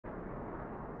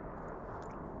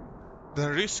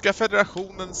Den ryska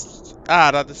federationens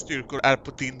ärade styrkor är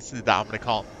på din sida,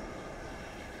 amerikan.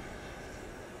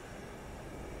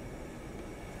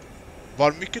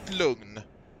 Var mycket lugn.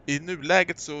 I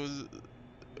nuläget så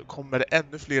kommer det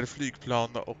ännu fler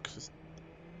flygplan och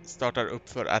startar upp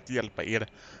för att hjälpa er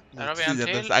mot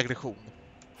fiendens aggression.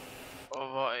 Och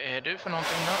vad är du för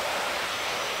någonting då?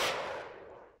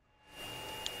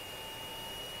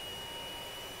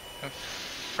 En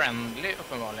friendly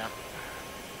uppenbarligen.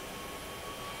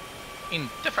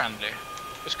 Inte friendly.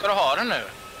 Hur ska du ha den nu?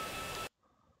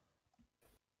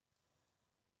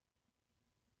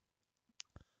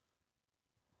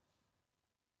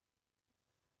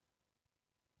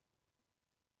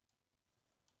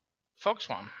 Fox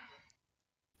One.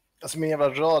 Alltså min jävla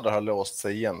radar har låst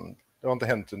sig igen. Det har inte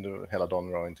hänt under hela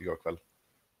dagen och inte igår kväll.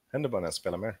 Händer bara när jag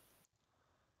spelar mer.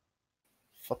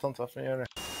 Fattar inte varför jag gör det.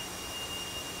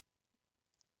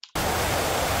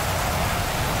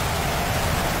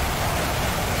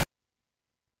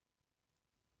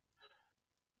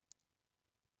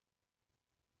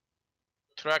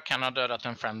 Tror jag kan ha dödat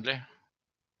en friendly.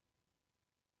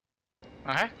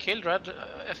 Nej, kill red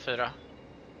F4.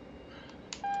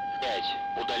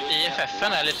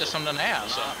 IFF-en är lite som den är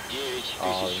alltså.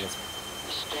 Ja,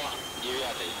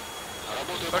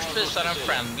 Först visar den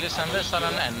friendly, sen visar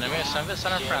den enemy, sen visar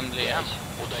den friendly igen.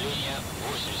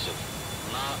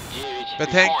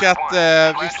 Betänk att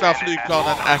vissa av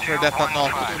flygplanen är för detta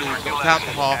NATO-flyg som kan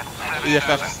ha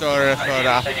IFF-större för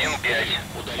att...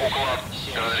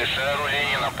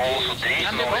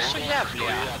 Men det var så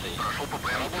jävliga.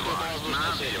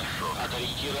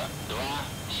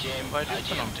 Vad är det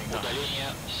för någonting då?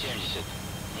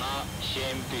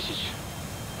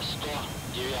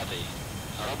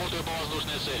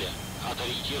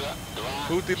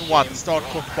 Putin 1, start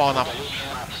kortbana.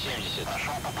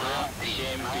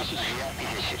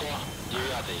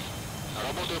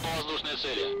 Работаю по воздушной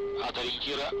цели. От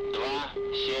ориентира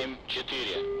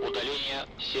 274. Удаление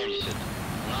 70.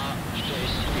 На 6009.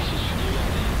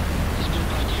 Спин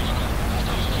противника. От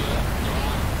ориентира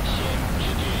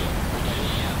 274.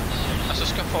 Удаление 70. Alltså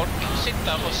ska folk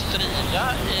sitta och strida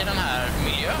i den här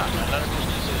miljön eller?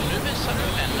 Nu visar du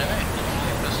enemy.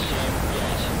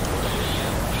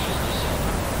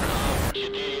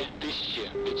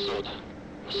 4500.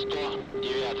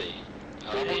 109.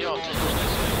 Работаю по воздушной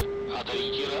цели. От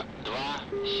ориентира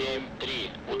 273.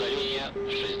 Удаление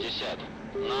 60.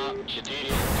 На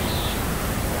 4000.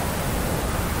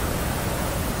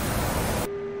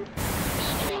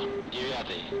 109.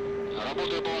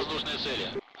 Работаю по воздушной цели.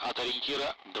 От ориентира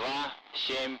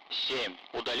 277.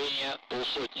 Удаление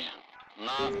полсотни.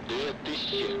 На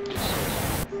 2500.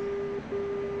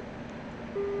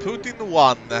 Putin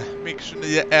 1,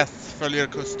 MiG-29S följer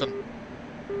kusten.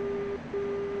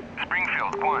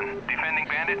 Springfield 1, defending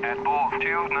bandit at Bulls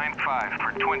 295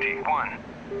 for 21.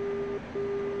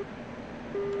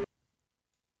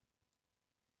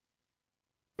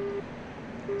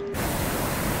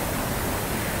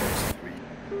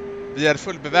 Vi är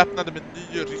fullbeväpnade med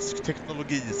ny rysk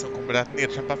teknologi som kommer att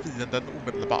nedkämpa fienden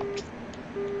omedelbart.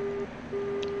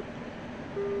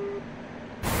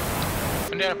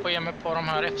 Funderar på att ge mig på de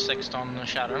här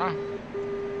F16-kärrorna.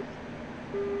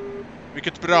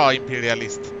 Mycket bra,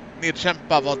 imperialist.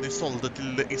 Nedkämpa vad ni sålde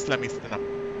till islamisterna.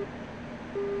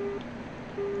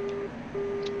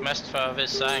 Mest för att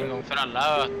visa en gång för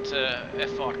alla att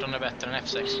F18 är bättre än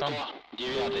F16.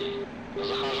 9.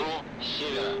 Захожу с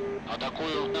севера.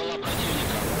 Атакую тыла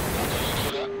противника. От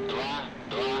ориентира 221.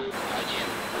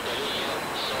 Удаление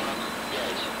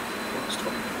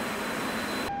 45.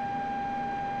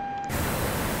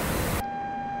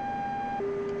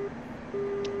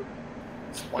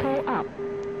 Pull up.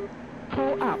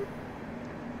 Pull up.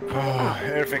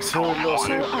 Airfix, hur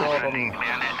låser jag av dem?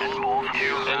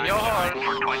 Jag har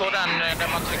på den där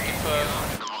man trycker för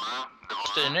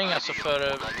styrning, alltså för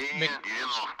mycket.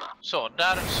 Så,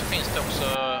 där så finns det också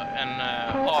en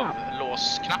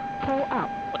avlåsknapp.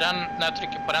 Och den, när jag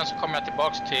trycker på den så kommer jag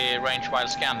tillbaks till range while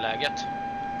scan-läget.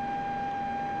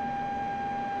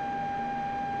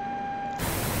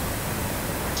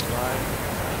 Nej.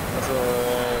 Alltså,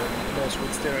 nose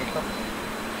wheel steering-knapp.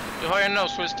 Du har ju en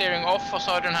nose wheel steering off och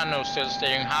så har du den här nose wheel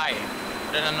steering high.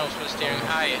 Det är den nose wheel steering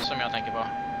high som jag tänker på.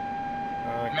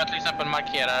 Om jag till exempel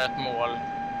markerar ett mål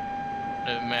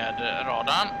nu med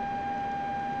radarn.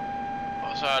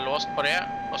 Och så har jag låst på det.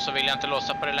 Och så vill jag inte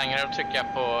låsa på det längre. Då trycker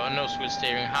jag på nose wheel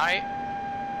steering high.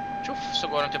 Tjoff, så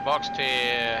går den tillbaks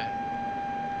till...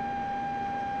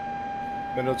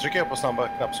 Men då trycker jag på snabba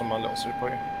knapp som man låser på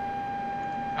ju.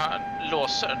 Ja,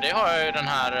 låser. Det har jag ju den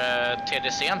här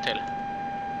TDC:n till.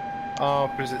 Ja,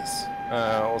 precis.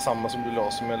 Och samma som du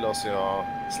låser med löser jag,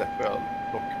 släpper jag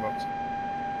lock med också.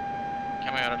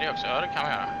 Kan man göra det också? Ja, det kan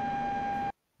man göra.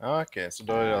 Ja, okej. Så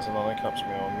då är det alltså en annan knapp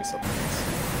som jag har missat.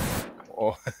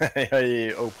 Och jag är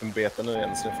i open beta nu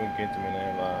igen så det funkar inte mina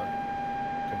jävla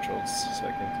controls. Så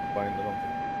jag kan inte binda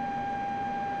någonting.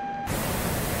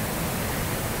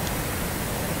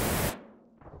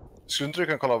 Skulle inte du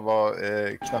kunna kolla vad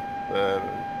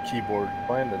keyboard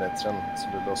bindern är till den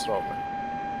som du låser av med?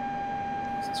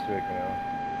 Så skulle jag kunna göra.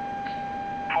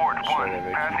 Ford 1,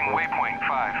 passing waypoint 5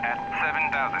 at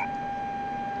 7,000.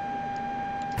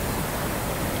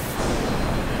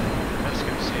 Nu ska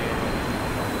vi se.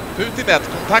 Putinät,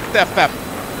 kontakt FM.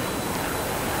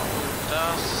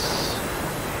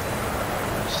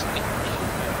 Stick.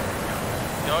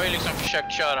 Jag har ju liksom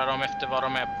försökt köra dem efter vad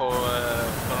de är på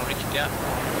de riktiga.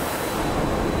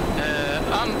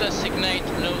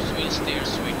 Undesignate nose wheel steer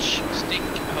switch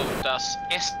stick hotas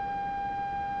S.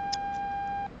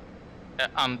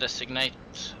 Undesignate.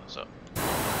 Så.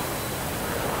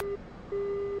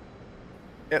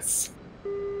 Yes.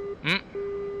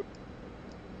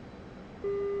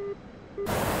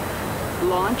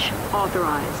 Launch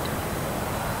authorized.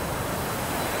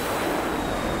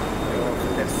 Jag har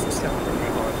S-släpper men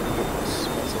jag har en lås.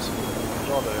 Alltså som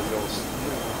radar är låst.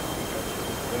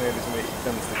 Den är liksom i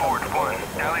vänster. Ford 1,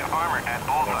 Dally armor at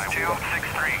bullseye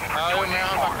 263 for Ja, jo, men jag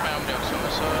har varit med om det också.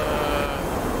 Så...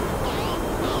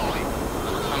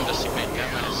 Undesignate med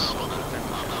S.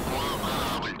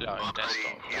 Eller inte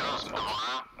S då.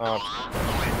 Ja.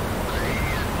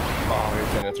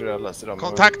 Jag tror jag läste dem.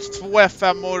 Kontakt 2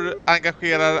 FM-or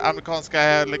engagerar amerikanska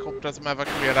helikoptrar som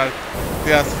evakuerar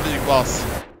deras flygbas.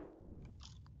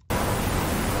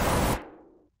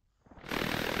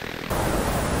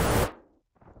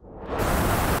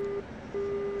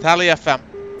 Tally FM.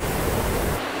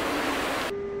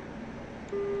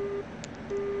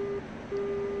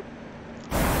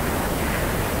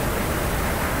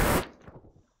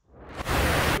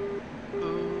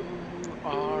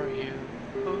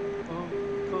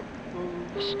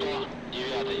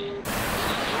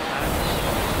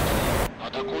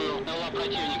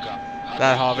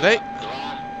 Där har vi dig.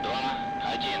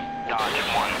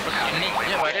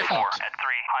 Vad är det för något?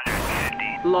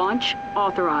 Launch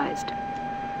authorized.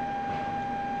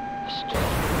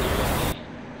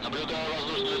 Наблюдаю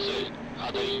воздушную цель.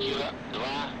 От ориентира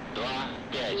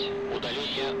 225.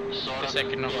 Удаление 45. Det är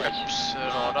säkert någon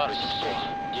skeppsradar. 9.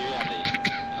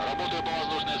 Работаю по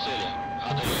воздушной цели.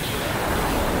 От ориентира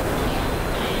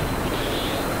 3.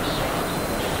 Удаление 45.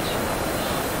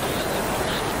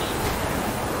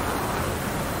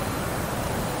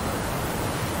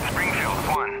 Springfield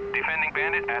 1, defending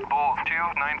bandit at Bulls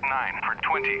 299 for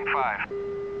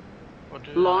 25.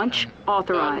 Launch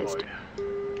authorized.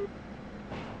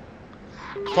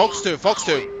 Fox 2, Fox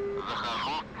 2.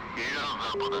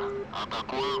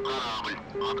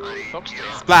 Fox 3.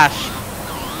 Splash.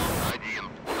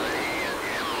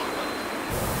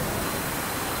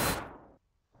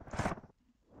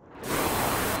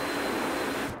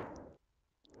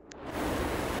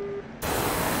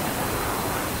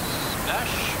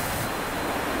 Splash.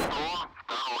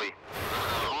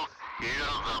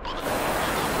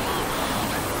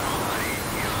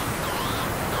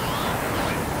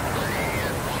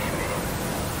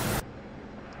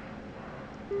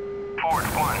 Ford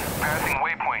 1, passing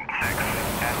waypoint 6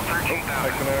 at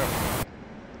 13,000.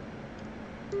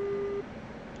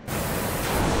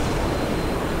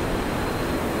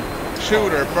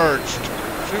 Shooter merged.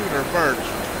 Shooter merged.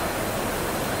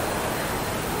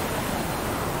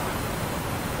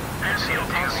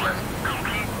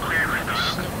 Complete clearance.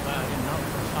 Snubbar innan.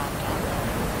 Fan.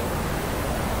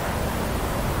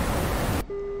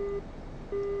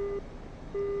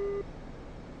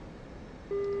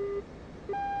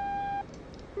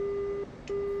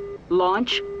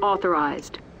 Launch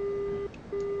authorized.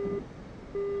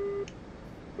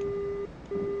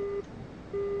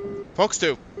 Fox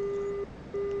 2.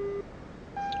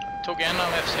 Tog en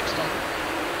av F16.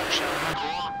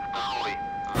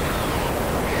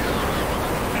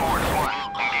 Ford 1,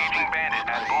 engaging bandit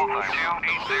at bullseye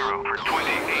 280 for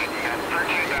 28 at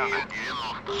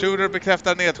 13,000. Shooter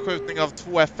bekräftar nedskjutning av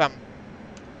 2 FM.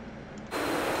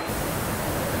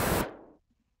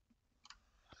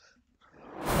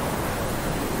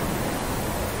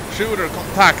 Shooter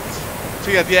kontakt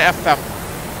 3 FM.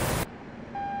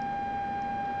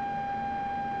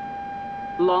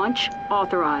 Launch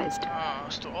authorized. Ja,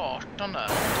 står 18 där.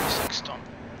 16.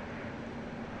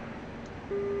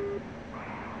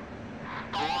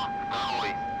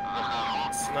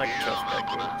 Snag traffic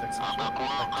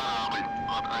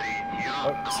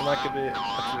snackar vi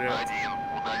artillererat.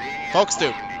 Fox 2.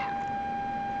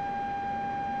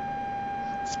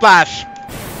 Splash!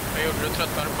 Vad gjorde du?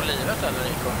 Tröttnade du på livet eller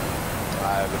Rico?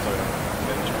 Nej, vi tar ju den.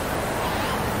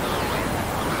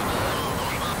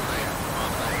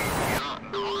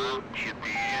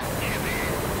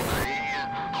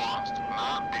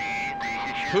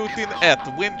 Putin 1,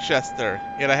 Winchester.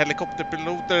 Era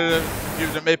helikopterpiloter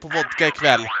bjuder mig på vodka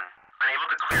ikväll.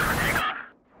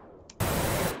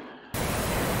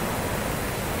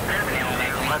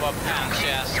 De har bara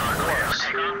pansy-ass force.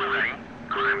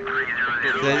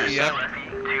 Säg igen.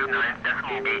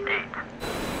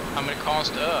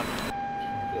 Amerikanskt öl.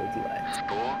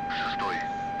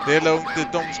 Det är lugnt, i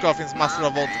de ska finns massor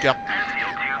av vodka.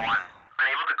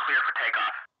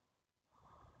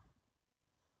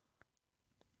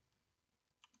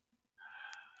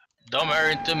 De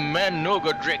är inte män nog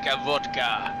att dricka vodka.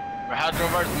 För hade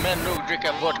de varit män nog att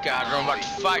dricka vodka hade de varit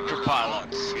fighter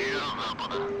pilots.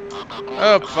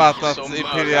 Uppfattat, Som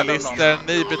imperialister.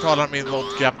 Ni betalar min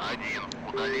vodka.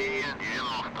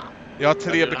 Jag har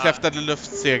 3 bekräftade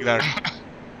luftsegrar.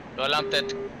 Du har inte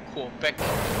ett K-peck.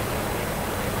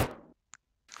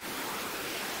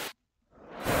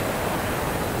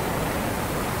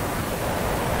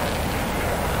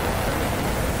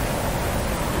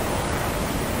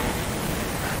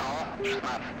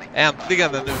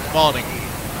 Äntligen en utmaning.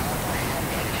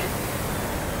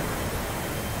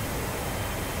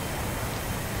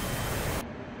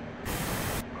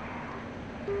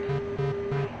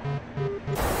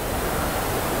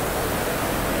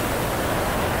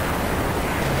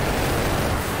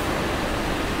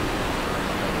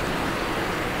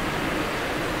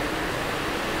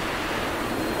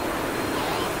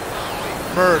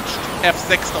 Merged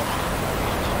F16.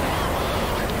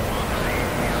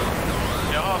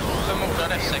 Jag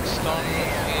förmodar F16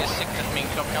 är siktet min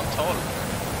klockan 12.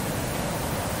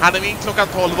 Han är min klockan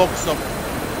 12 också.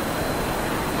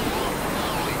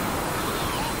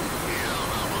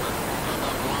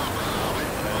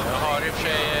 Jag har i och för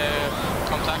sig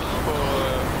kontakt på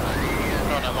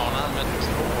radarbanan med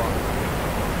 2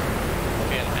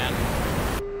 PLN.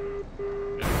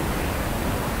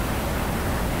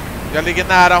 Jag ligger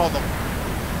nära honom.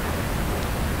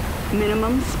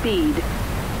 Minimum speed.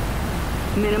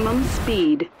 Minimum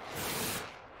speed.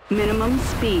 Minimum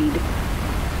speed.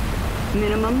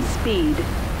 Minimum speed.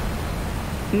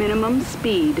 Minimum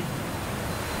speed.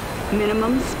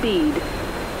 Minimum speed.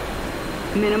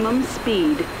 Minimum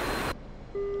speed.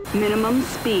 Minimum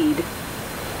speed.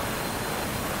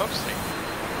 Högst.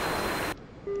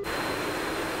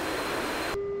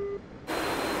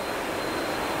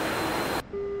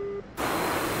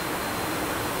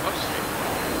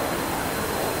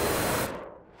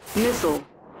 Missile.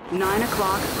 9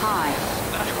 o'clock high.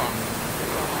 Där ska han.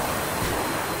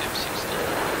 F16.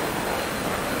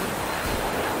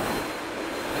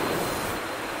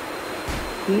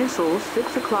 Missile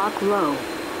 6 o'clock low.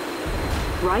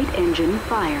 Right engine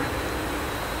fire.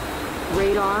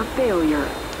 Radar failure.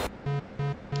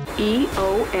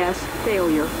 EOS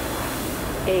failure.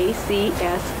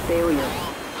 ACS failure.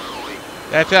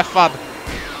 Jag är träffad.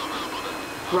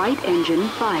 Right engine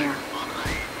fire.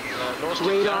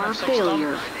 Radar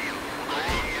failure.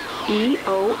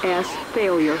 EOS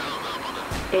failure.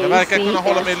 Jag verkar kunna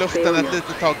hålla mig i luften failure. ett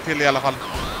litet tag till i alla fall.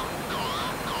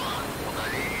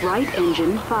 Right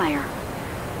engine fire.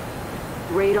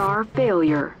 Radar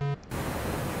failure.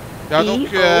 Jag har dock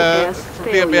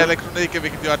problem med elektroniken,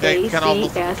 vilket gör att jag inte kan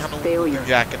avlossa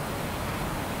kanonjäkeln.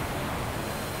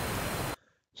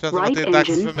 Känns som att det är dags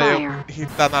för mig att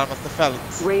hitta närmaste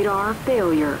fält. Radar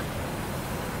failure.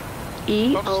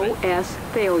 EOS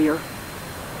failure.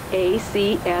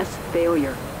 ACS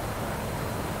failure.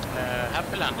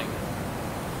 Happy landing.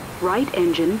 Right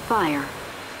engine fire.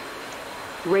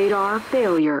 Radar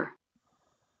failure.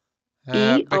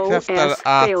 Bekräftar EOS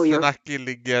att failure. Senaki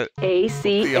ligger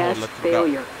ACS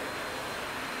failure.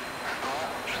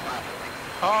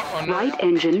 Ja, och nu Right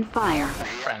engine fire.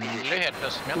 friendly helt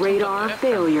plötsligt. Men jag tror inte Radar att det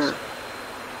är failure.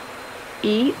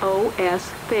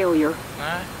 EOS failure.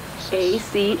 Nej,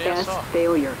 precis. Det jag ACS sa.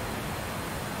 failure.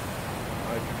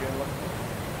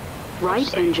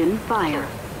 Right engine fire.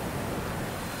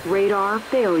 Radar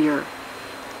failure.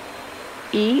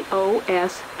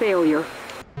 EOS failure.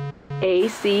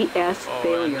 ACS Och en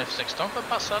failure. F16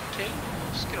 förpassad till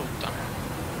skroten.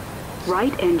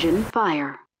 Right engine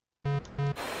fire.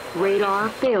 Radar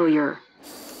failure.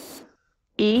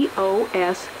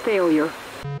 EOS failure.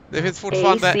 Det finns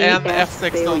fortfarande en ACS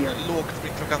F16 failure. lågt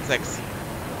vid klockan 6.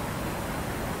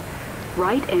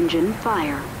 Right engine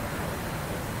fire.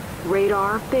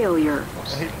 Radar failure.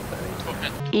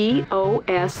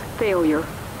 EOS failure.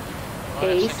 ACS Jag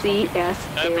är precis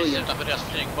failure. utanför deras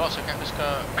flygbas, jag kanske ska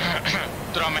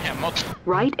dra mig hemåt.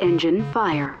 Right engine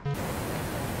fire.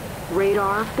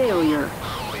 Radar failure.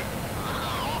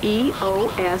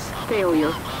 EOS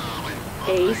failure.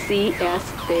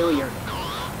 ACS failure.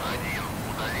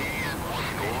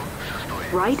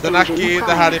 Right engine Danaki,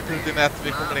 det här är fire. Putin 1,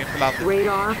 vi kommer in på landning.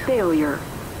 Radar failure.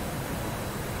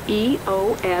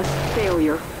 EOS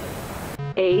failure.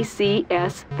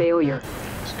 ACS failure.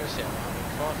 Ska vi se.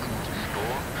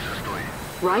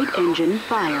 Right engine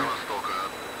fire.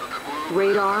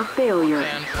 Radar failure.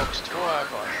 En Fox 2 är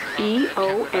kvar.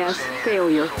 EOS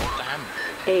failure. Åka hem.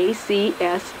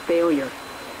 ACS failure.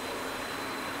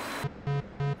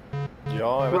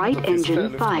 Ja, jag vet Right inte om det finns engine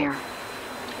fler fire.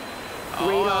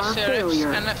 Ja, jag Radar ser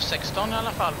failure. en F16 i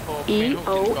alla fall på min EOS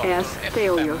hotindikator.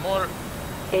 failure. F5-or.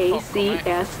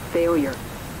 ACS failure.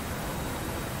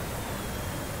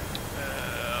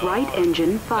 Right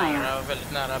engine fire.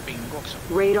 Väldigt nära bingo också.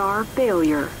 Radar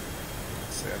failure.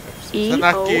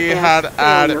 Danaki, EOS här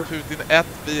är failure. Putin 1,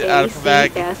 vi är på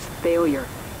väg. ACS failure.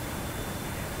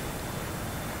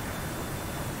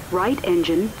 Right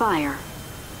engine fire.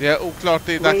 Det är oklart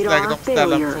i dagsläget om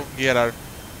ställen fungerar.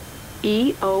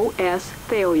 EOS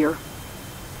failure.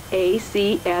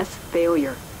 ACS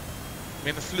failure.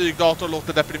 Min flygdator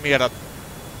låter deprimerad.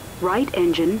 Right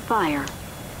engine fire.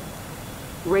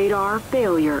 Radar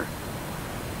failure.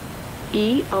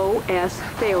 EOS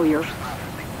failure.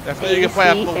 Jag flyger på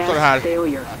en motor här.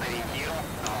 failure.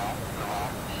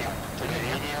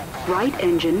 Right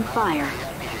engine fire.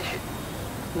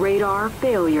 Radar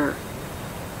failure.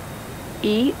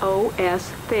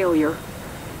 EOS failure.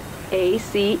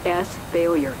 ACS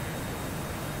failure.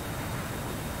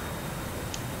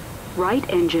 Right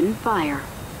engine fire.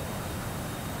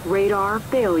 Radar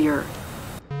failure.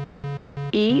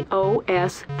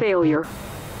 EOS failure.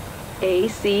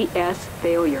 ACS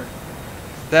failure.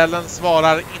 Ställen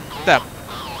svarar inte.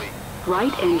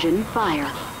 Right engine fire.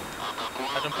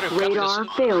 Ja, de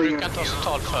brukar inte oss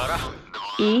totalföra.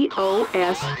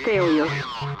 EOS failure.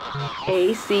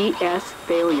 ACS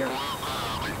failure.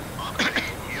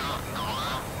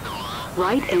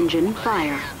 Right engine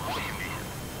fire.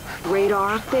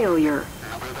 Radar failure.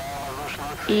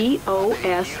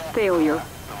 EOS failure.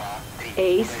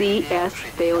 ACS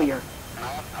failure.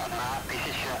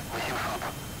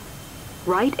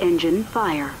 Right engine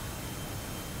fire.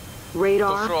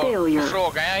 Radar failure.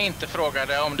 Frågan jag inte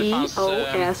frågade om det fanns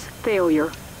EOS failure.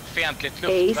 fientligt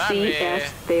luftvärn vid,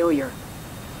 ACS failure.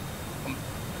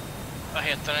 vad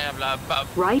heter den jävla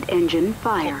Right engine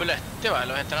fire. Bobuletti, va?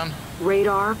 Eller vad heter den?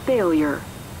 Radar failure.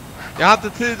 Jag har inte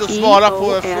tid att svara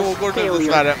på frågor nu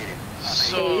dessvärre.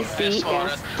 Så är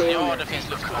svaret ja, det finns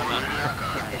luftvärn där.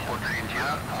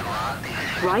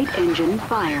 Right engine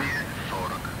fire.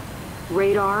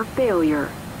 Radar failure.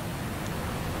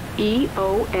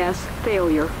 EOS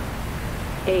failure.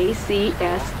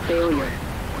 ACS failure.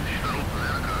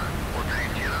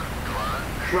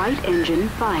 Right engine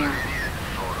fire.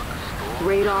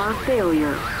 Radar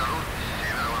failure.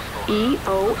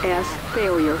 EOS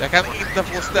failure. Jag kan inte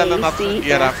få ställen att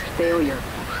fungera. ACS failure.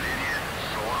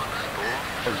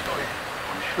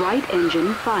 Right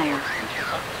engine fire.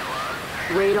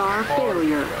 Radar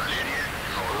failure.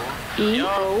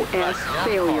 EOS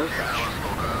failure.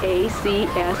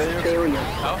 ACS failure.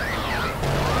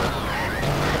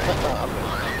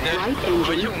 Right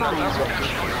engine fire.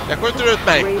 Jag skjuter ut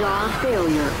mig. Radar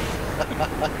failure.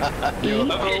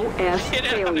 EOS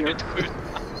failure.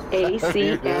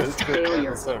 ACS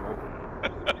failure.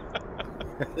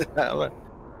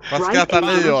 Vad Right skrattar ni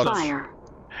engine åt? fire.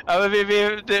 Ja, men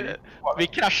vi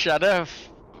kraschade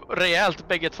rejält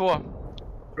bägge två.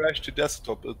 Crash till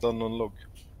desktop utan någon logg.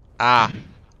 Ah.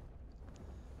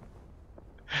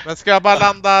 Men ska jag bara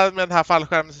landa med den här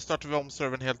fallskärmen så startar vi om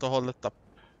servern helt och hållet då.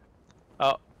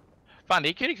 Ja. Fan, det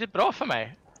gick ju riktigt bra för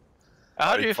mig. Jag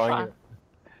hade ju fan...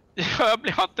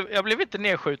 Jag blev inte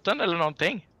nedskjuten eller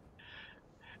någonting.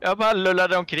 Jag bara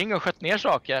lullade omkring och sköt ner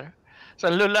saker.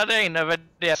 Sen lullade jag in över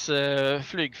deras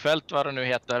flygfält, vad det nu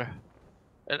heter.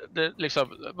 Det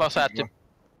liksom var så här typ...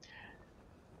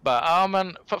 Bara, ja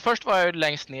men först var jag ju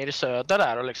längst ner i söder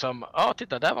där och liksom, ja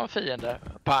titta där var en fiende,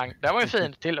 pang, där var en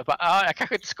fiende till och bara, ja jag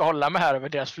kanske inte ska hålla mig här över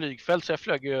deras flygfält, så jag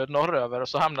flög ju norröver och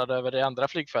så hamnade över det andra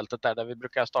flygfältet där vi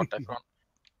brukar starta ifrån.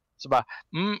 Så bara,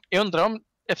 jag undrar om,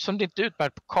 eftersom det inte är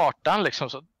utmärkt på kartan liksom,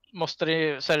 så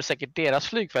är det säkert deras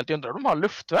flygfält. Jag undrar om de har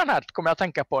luftvärn här, kommer jag att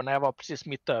tänka på när jag var precis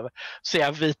mitt över. Så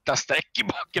jag vita streck i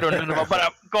bakgrunden, det var bara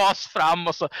gas fram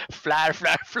och så flär.